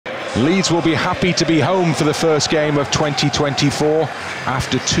Leeds will be happy to be home for the first game of 2024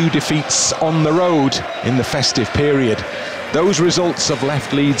 after 2 defeats on the road in the festive period. Those results have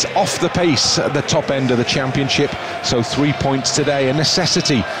left Leeds off the pace at the top end of the Championship, so 3 points today, a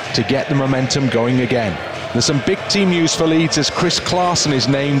necessity to get the momentum going again. There's some big team news for Leeds as Chris Clarkson is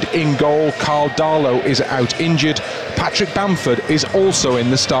named in goal, Carl Darlow is out injured, Patrick Bamford is also in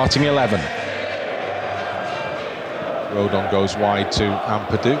the starting 11. Rodon goes wide to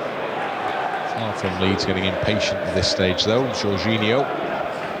Ampadu. Far from Leeds getting impatient at this stage though. Jorginho.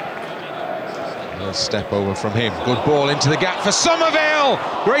 A step over from him. Good ball into the gap for Somerville.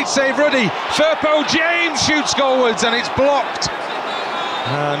 Great save, Ruddy. Firpo James shoots goalwards and it's blocked.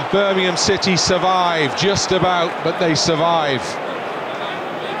 And Birmingham City survive, just about, but they survive.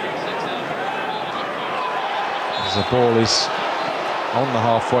 As the ball is on the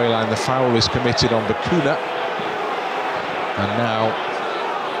halfway line, the foul is committed on Bakuna. And now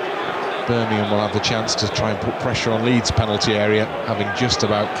Birmingham will have the chance to try and put pressure on Leeds' penalty area, having just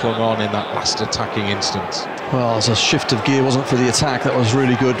about clung on in that last attacking instance. Well, as a shift of gear wasn't for the attack, that was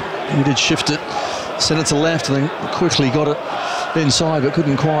really good. He did shift it, sent it to left, and then quickly got it inside, but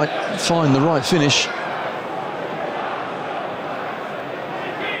couldn't quite find the right finish.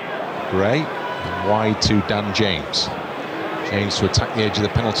 Gray, and wide to Dan James. James to attack the edge of the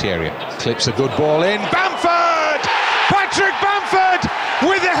penalty area. Clips a good ball in. Bamford! Patrick Bamford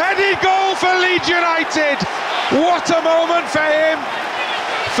with a headed goal for Leeds United. What a moment for him.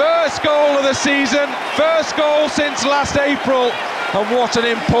 First goal of the season, first goal since last April, and what an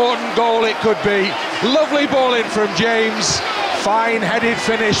important goal it could be. Lovely ball in from James, fine headed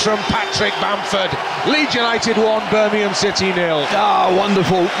finish from Patrick Bamford. Leeds United 1, Birmingham City 0. Ah,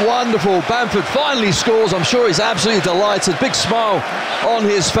 wonderful, wonderful. Bamford finally scores. I'm sure he's absolutely delighted. Big smile on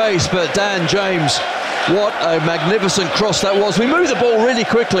his face, but Dan James, what a magnificent cross that was. We moved the ball really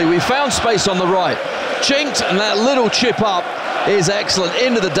quickly. We found space on the right. Chinked, and that little chip up is excellent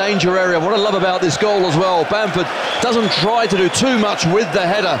into the danger area. What I love about this goal as well, Bamford doesn't try to do too much with the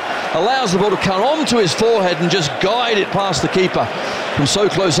header. Allows the ball to come onto his forehead and just guide it past the keeper. From so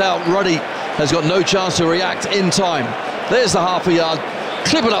close out, Ruddy has got no chance to react in time. There's the half a yard.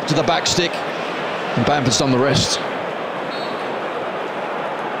 Clip it up to the back stick. And Bamford's done the rest.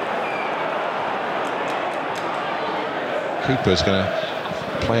 Cooper's going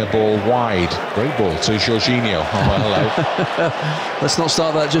to play a ball wide. Great ball to Jorginho. Oh, well, hello. Let's not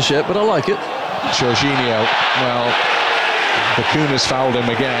start that just yet, but I like it. Jorginho, well, Bakuna's fouled him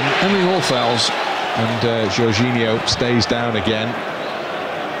again. I mean, all fouls. And Jorginho stays down again.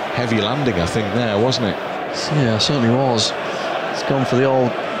 Heavy landing, I think, there, wasn't it? Yeah, it certainly was. It's gone for the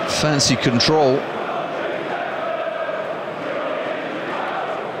old fancy control.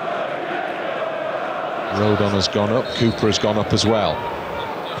 Rodon has gone up, Cooper has gone up as well.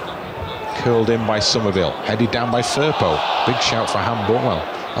 Curled in by Somerville, headed down by Firpo. Big shout for handball,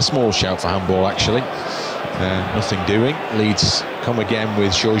 well, a small shout for handball actually. Nothing doing. Leeds come again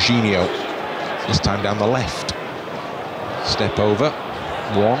with Jorginho, this time down the left. Step over,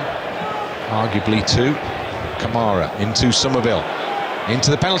 1, arguably 2. Kamara into Somerville,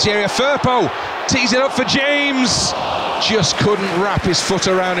 into the penalty area. Firpo tees it up for James, just couldn't wrap his foot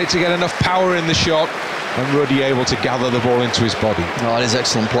around it to get enough power in the shot, and Ruddy able to gather the ball into his body. Oh, it is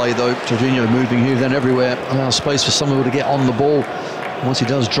excellent play though. Jorginho moving here then everywhere, allows space for Somerville to get on the ball. Once he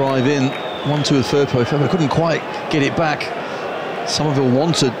does drive in, 1-2 with Firpo. Firpo couldn't quite get it back. Somerville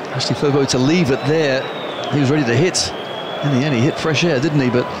wanted actually Firpo to leave it there. He was ready to hit. In the end, he hit fresh air, didn't he?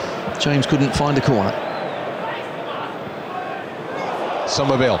 But James couldn't find a corner.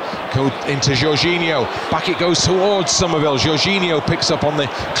 Somerville go into Jorginho, back it goes towards Somerville. Jorginho picks up on the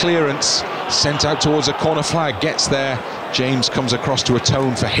clearance, sent out towards a corner flag, gets there. James comes across to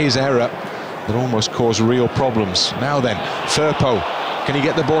atone for his error that almost caused real problems. Now then, Firpo, can he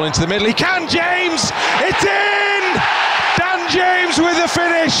get the ball into the middle? He can, James! It's in! Dan James with the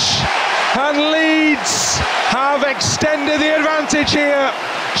finish, and Leeds have extended the advantage here.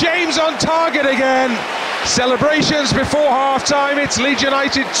 James on target again. Celebrations before half-time. It's Leeds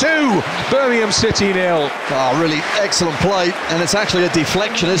United 2, Birmingham City 0. Oh, really excellent play, and it's actually a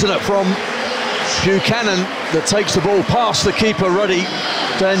deflection, isn't it, from Buchanan that takes the ball past the keeper, Ruddy.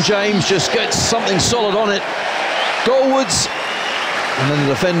 Dan James just gets something solid on it, goalwards, and then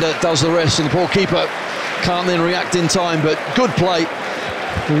the defender does the rest, and the poor keeper can't then react in time, but good play.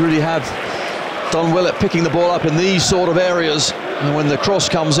 We really have done well at picking the ball up in these sort of areas, and when the cross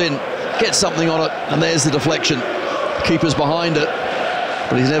comes in, get something on it, and there's the deflection. The keeper's behind it,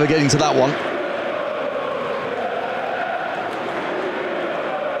 but he's never getting to that one.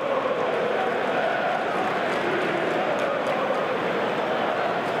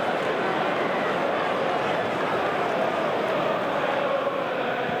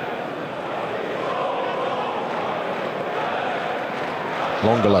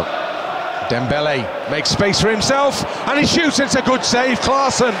 Longolo. Dembele makes space for himself and he shoots. It's a good save,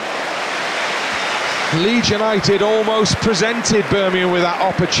 Klaassen. Leeds United almost presented Birmingham with that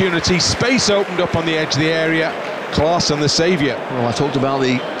opportunity. Space opened up on the edge of the area. Klaassen, the saviour. Well, I talked about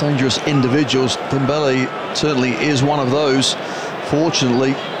the dangerous individuals. Dembele certainly is one of those.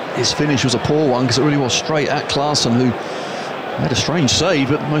 Fortunately, his finish was a poor one because it really was straight at Klaassen, who made a strange save,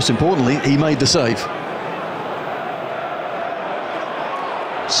 but most importantly, he made the save.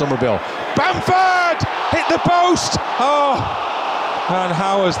 Somerville. Bamford! Hit the post! Oh! And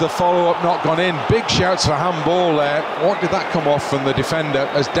how has the follow-up not gone in? Big shouts for handball there. What did that come off from the defender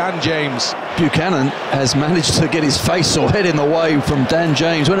as Dan James? Buchanan has managed to get his face or head in the way from Dan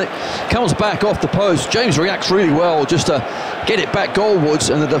James. When it comes back off the post, James reacts really well just to get it back goalwards,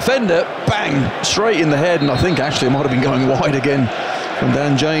 and the defender, bang, straight in the head. And I think actually it might have been going wide again from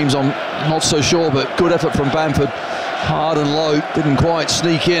Dan James. I'm not so sure, but good effort from Bamford. Hard and low, didn't quite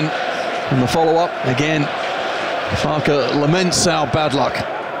sneak in. And the follow-up, again, Farker laments our bad luck.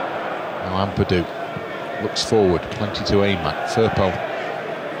 Now Ampadu looks forward, plenty to aim at. Firpo.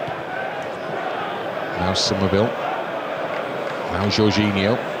 Now Somerville. Now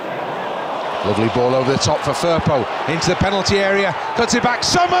Jorginho. Lovely ball over the top for Firpo. Into the penalty area. Cuts it back.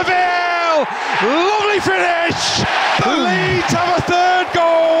 Somerville! Lovely finish! The Leeds have a third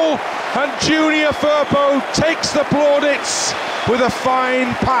goal. And Junior Firpo takes the plaudits with a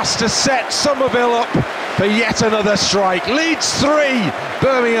fine pass to set Somerville up for yet another strike. Leeds 3,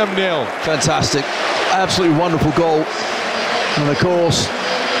 Birmingham 0. Fantastic, absolutely wonderful goal. And of course,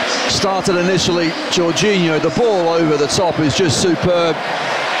 started initially Jorginho. The ball over the top is just superb.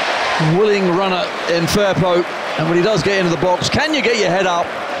 Willing runner in Firpo, and when he does get into the box, can you get your head up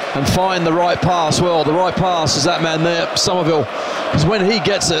and find the right pass? Well, the right pass is that man there, Somerville, because when he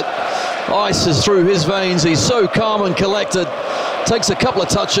gets it, ice is through his veins. He's so calm and collected. Takes a couple of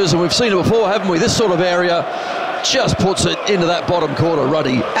touches, and we've seen it before, haven't we? This sort of area just puts it into that bottom corner.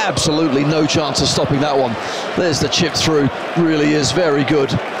 Ruddy, absolutely no chance of stopping that one. There's the chip through, really is very good.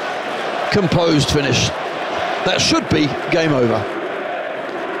 Composed finish. That should be game over.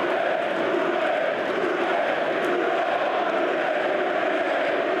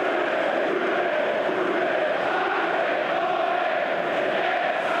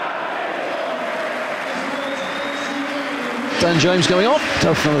 Dan James going on.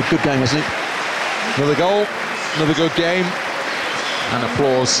 Tough, another good game, isn't it? Another goal, another good game, and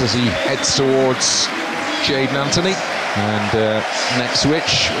applause as he heads towards Jayden Anthony. And next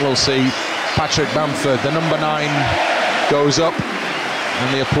switch, we'll see Patrick Bamford, the number 9, goes up,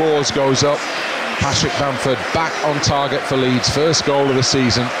 and the applause goes up. Patrick Bamford back on target for Leeds. First goal of the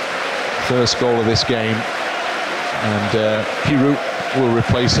season, first goal of this game. And Pirou will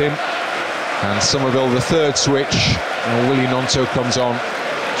replace him. And Somerville, the third switch. And Willie Nonto comes on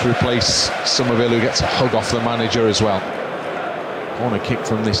to replace Somerville, who gets a hug off the manager as well. Corner kick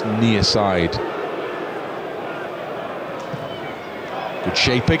from this near side. Good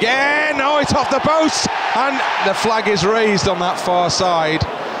shape again. Oh, it's off the post, and the flag is raised on that far side.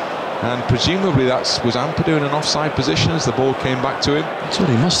 And presumably that was Ampadu in an offside position as the ball came back to him. That's what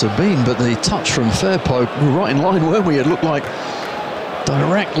he must have been, but the touch from Firpo, we were right in line, weren't we? It looked like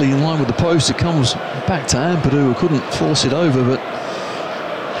directly in line with the post. It comes back to Ampadu, who couldn't force it over, but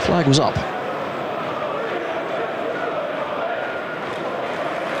flag was up.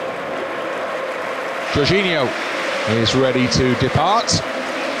 Jorginho is ready to depart,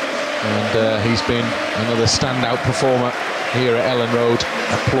 and he's been another standout performer here at Elland Road.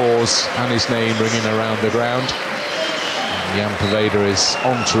 Applause and his name ringing around the ground. And Jan Poveda is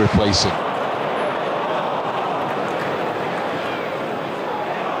on to replace him.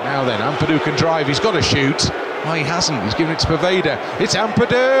 Now then, Ampadu can drive, he's got to shoot. Oh, he hasn't, he's given it to Poveda. It's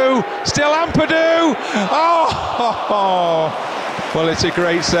Ampadu, still Ampadu! Oh! Well, it's a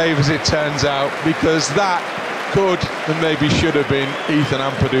great save as it turns out, because that could and maybe should have been Ethan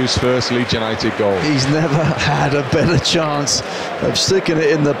Ampadu's first Leeds United goal. He's never had a better chance of sticking it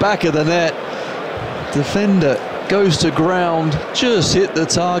in the back of the net. Defender goes to ground, just hit the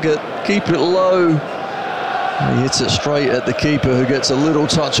target, keep it low. He hits it straight at the keeper, who gets a little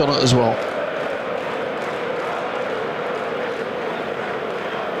touch on it as well.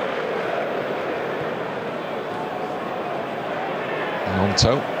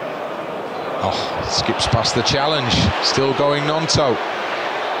 Nonto. Oh, skips past the challenge. Still going Nonto.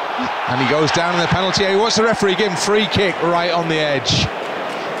 And he goes down in the penalty area. What's the referee give him? Free kick right on the edge.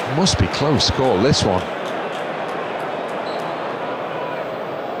 Must be close call, this one.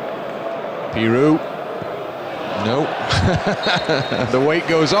 Pirou. No. The wait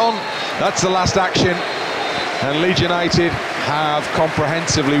goes on. That's the last action. And Leeds United have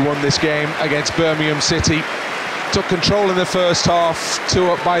comprehensively won this game against Birmingham City. Took control in the first half, 2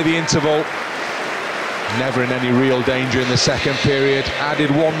 up by the interval. Never in any real danger in the second period.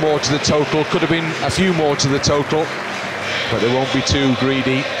 Added 1 more to the total, could have been a few more to the total, but they won't be too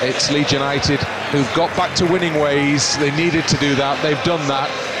greedy. It's Leeds United who've got back to winning ways. They needed to do that, they've done that.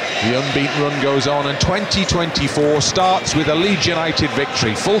 The unbeaten run goes on, and 2024 starts with a Leeds United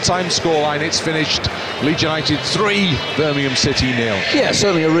victory. Full-time scoreline, it's finished. Leeds United 3, Birmingham City 0. Yeah,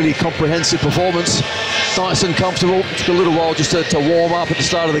 certainly a really comprehensive performance. Nice and comfortable. Took a little while just to warm up at the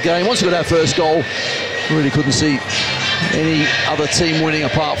start of the game. Once we got our first goal, really couldn't see any other team winning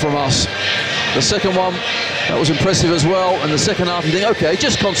apart from us. The second one, that was impressive as well. And the second half, you think, okay,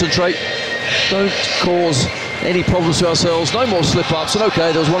 just concentrate. Don't cause any problems to ourselves, no more slip-ups, and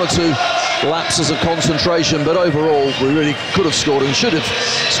okay, there was 1 or 2 lapses of concentration, but overall we really could have scored and should have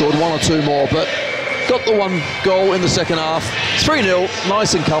scored 1 or 2 more, but got the 1 goal in the second half. 3-0,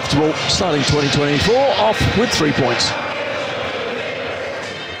 nice and comfortable, starting 2024 off with 3 points.